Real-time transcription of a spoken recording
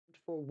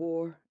for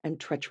war and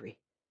treachery.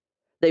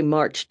 They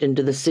marched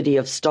into the City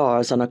of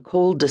Stars on a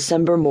cold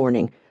December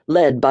morning,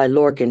 led by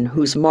Lorcan,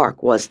 whose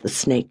mark was the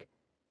snake.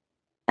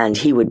 And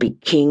he would be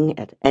king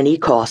at any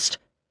cost.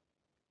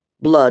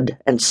 Blood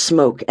and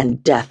smoke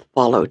and death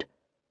followed.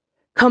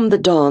 Come the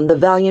dawn, the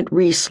valiant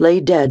Rhys lay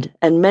dead,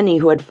 and many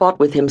who had fought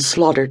with him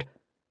slaughtered.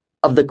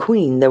 Of the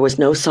queen there was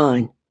no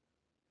sign.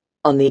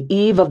 On the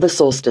eve of the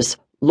solstice,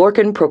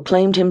 Lorcan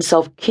proclaimed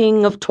himself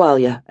king of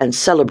Twalia and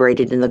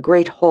celebrated in the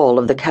great hall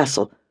of the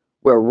castle,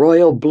 where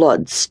royal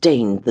blood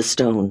stained the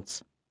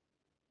stones.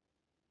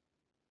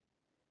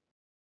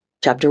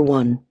 Chapter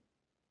 1.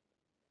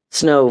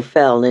 Snow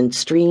fell in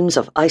streams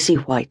of icy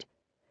white.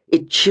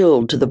 It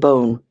chilled to the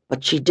bone,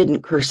 but she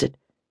didn't curse it.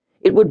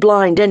 It would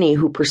blind any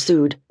who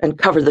pursued and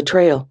cover the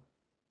trail.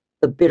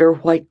 The bitter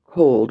white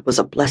cold was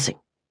a blessing.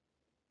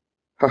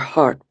 Her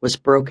heart was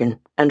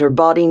broken and her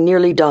body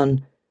nearly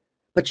done,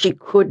 but she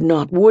would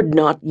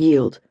not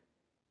yield.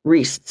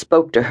 Rhys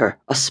spoke to her,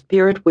 a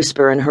spirit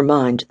whisper in her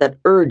mind that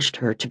urged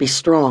her to be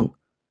strong.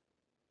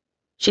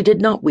 She did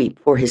not weep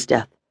for his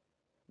death.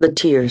 The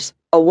tears,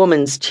 a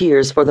woman's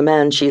tears for the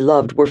man she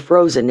loved, were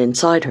frozen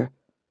inside her.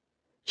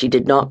 She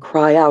did not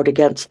cry out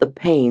against the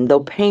pain, though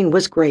pain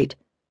was great.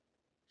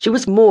 She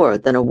was more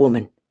than a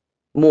woman,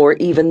 more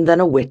even than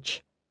a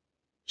witch.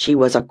 She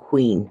was a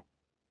queen.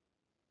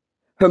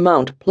 Her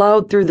mount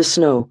plowed through the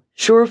snow,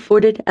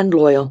 sure-footed and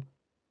loyal.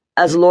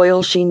 As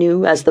loyal, she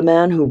knew, as the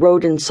man who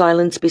rode in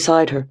silence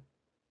beside her.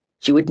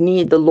 She would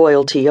need the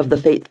loyalty of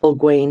the faithful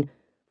Gwaine,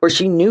 for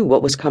she knew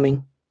what was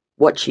coming,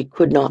 what she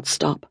could not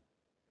stop.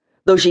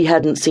 Though she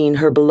hadn't seen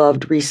her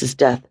beloved Rhys's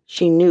death,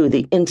 she knew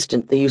the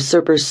instant the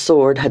usurper's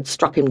sword had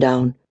struck him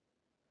down.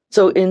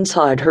 So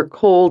inside her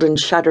cold and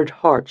shattered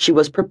heart she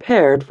was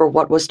prepared for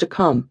what was to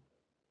come.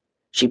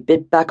 She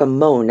bit back a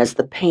moan as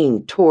the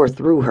pain tore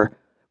through her,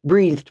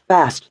 breathed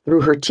fast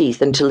through her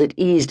teeth until it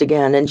eased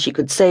again and she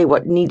could say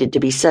what needed to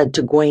be said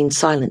to Gwaine's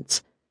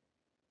silence.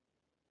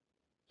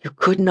 "You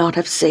could not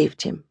have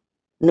saved him,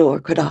 nor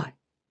could I."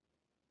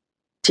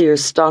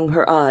 Tears stung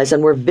her eyes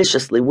and were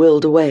viciously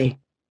willed away.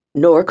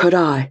 "Nor could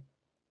I,"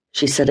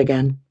 she said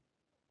again.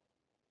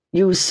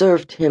 "You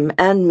served him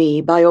and me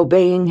by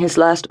obeying his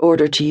last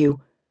order to you.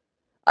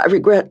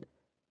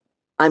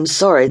 I'm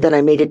sorry that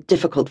I made it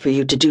difficult for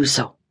you to do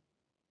so."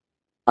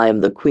 "I am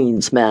the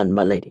Queen's man,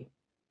 my lady."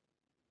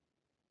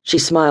 She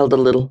smiled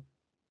a little.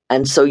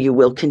 "And so you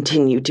will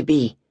continue to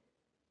be.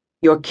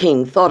 Your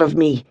king thought of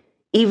me.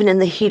 Even in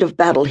the heat of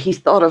battle, he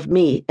thought of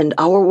me and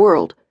our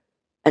world,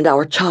 and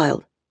our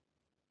child."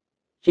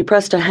 She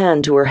pressed a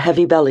hand to her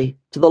heavy belly,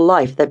 to the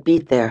life that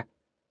beat there.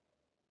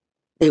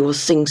 "They will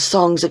sing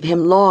songs of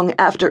him long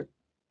after—"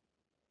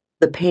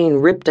 The pain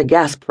ripped a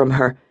gasp from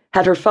her,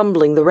 had her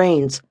fumbling the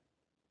reins.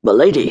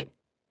 "Milady!"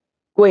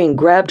 Gwaine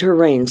grabbed her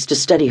reins to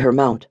steady her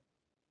mount.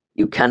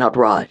 "You cannot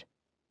ride."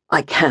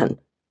 "I can.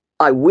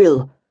 I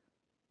will."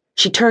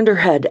 She turned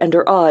her head, and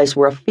her eyes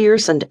were a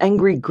fierce and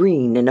angry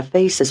green in a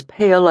face as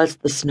pale as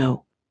the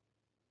snow.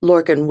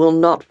 "Lorcan will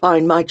not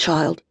find my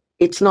child.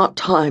 It's not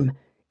time.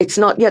 It's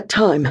not yet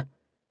time.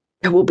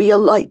 There will be a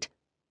light."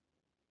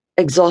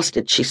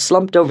 Exhausted, she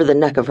slumped over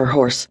the neck of her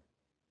horse.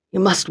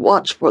 "You must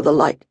watch for the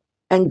light,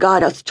 and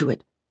guide us to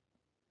it."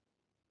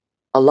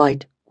 A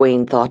light,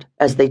 Gwaine thought,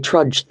 as they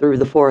trudged through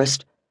the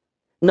forest.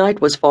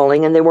 Night was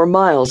falling, and they were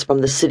miles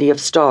from the City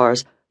of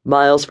Stars,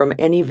 miles from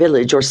any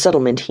village or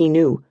settlement he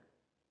knew.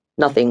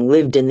 Nothing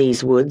lived in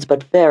these woods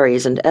but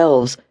fairies and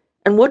elves,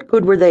 and what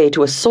good were they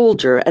to a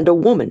soldier and a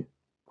woman,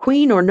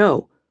 queen or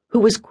no, who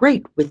was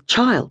great with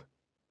child?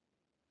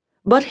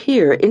 But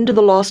here, into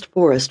the lost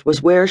forest,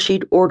 was where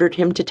she'd ordered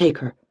him to take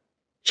her.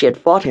 She had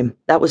fought him,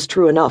 that was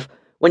true enough,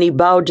 when he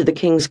bowed to the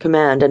king's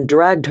command and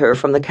dragged her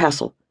from the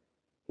castle.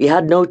 He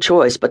had no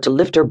choice but to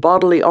lift her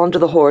bodily onto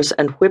the horse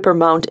and whip her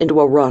mount into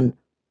a run.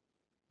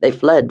 They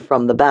fled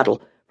from the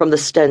battle, from the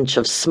stench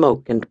of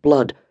smoke and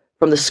blood,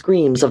 from the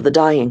screams of the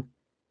dying.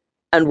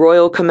 And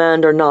royal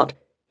command or not,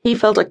 he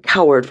felt a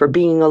coward for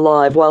being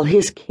alive while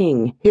his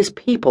king, his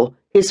people,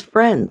 his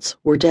friends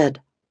were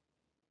dead.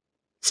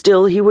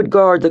 Still he would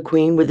guard the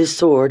queen with his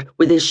sword,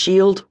 with his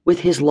shield, with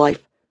his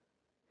life.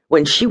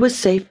 When she was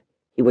safe,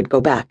 he would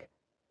go back.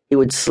 He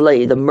would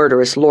slay the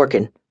murderous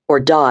Lorcan, or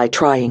die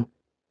trying.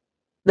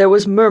 There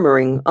was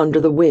murmuring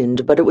under the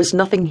wind, but it was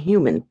nothing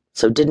human,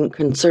 so didn't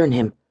concern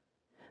him.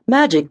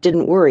 Magic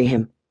didn't worry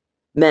him.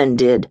 Men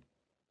did.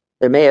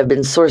 There may have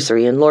been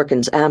sorcery in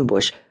Lorcan's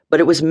ambush,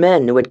 but it was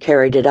men who had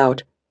carried it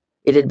out.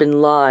 It had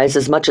been lies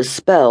as much as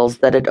spells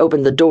that had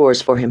opened the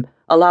doors for him,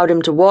 allowed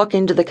him to walk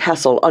into the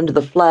castle under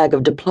the flag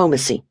of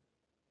diplomacy.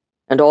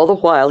 And all the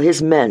while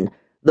his men,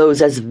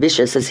 those as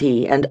vicious as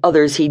he, and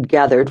others he'd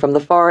gathered from the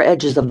far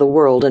edges of the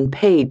world and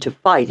paid to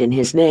fight in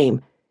his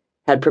name,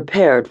 had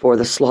prepared for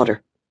the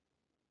slaughter.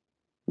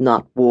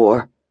 Not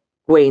war,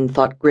 Gwaine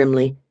thought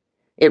grimly.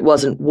 It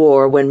wasn't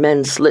war when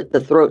men slit the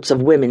throats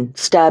of women,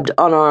 stabbed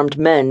unarmed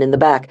men in the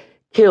back,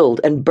 killed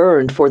and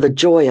burned for the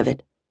joy of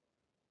it.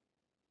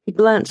 He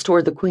glanced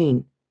toward the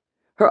queen.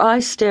 Her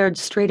eyes stared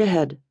straight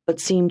ahead, but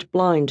seemed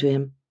blind to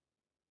him,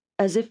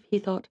 as if, he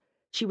thought,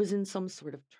 she was in some sort of trance.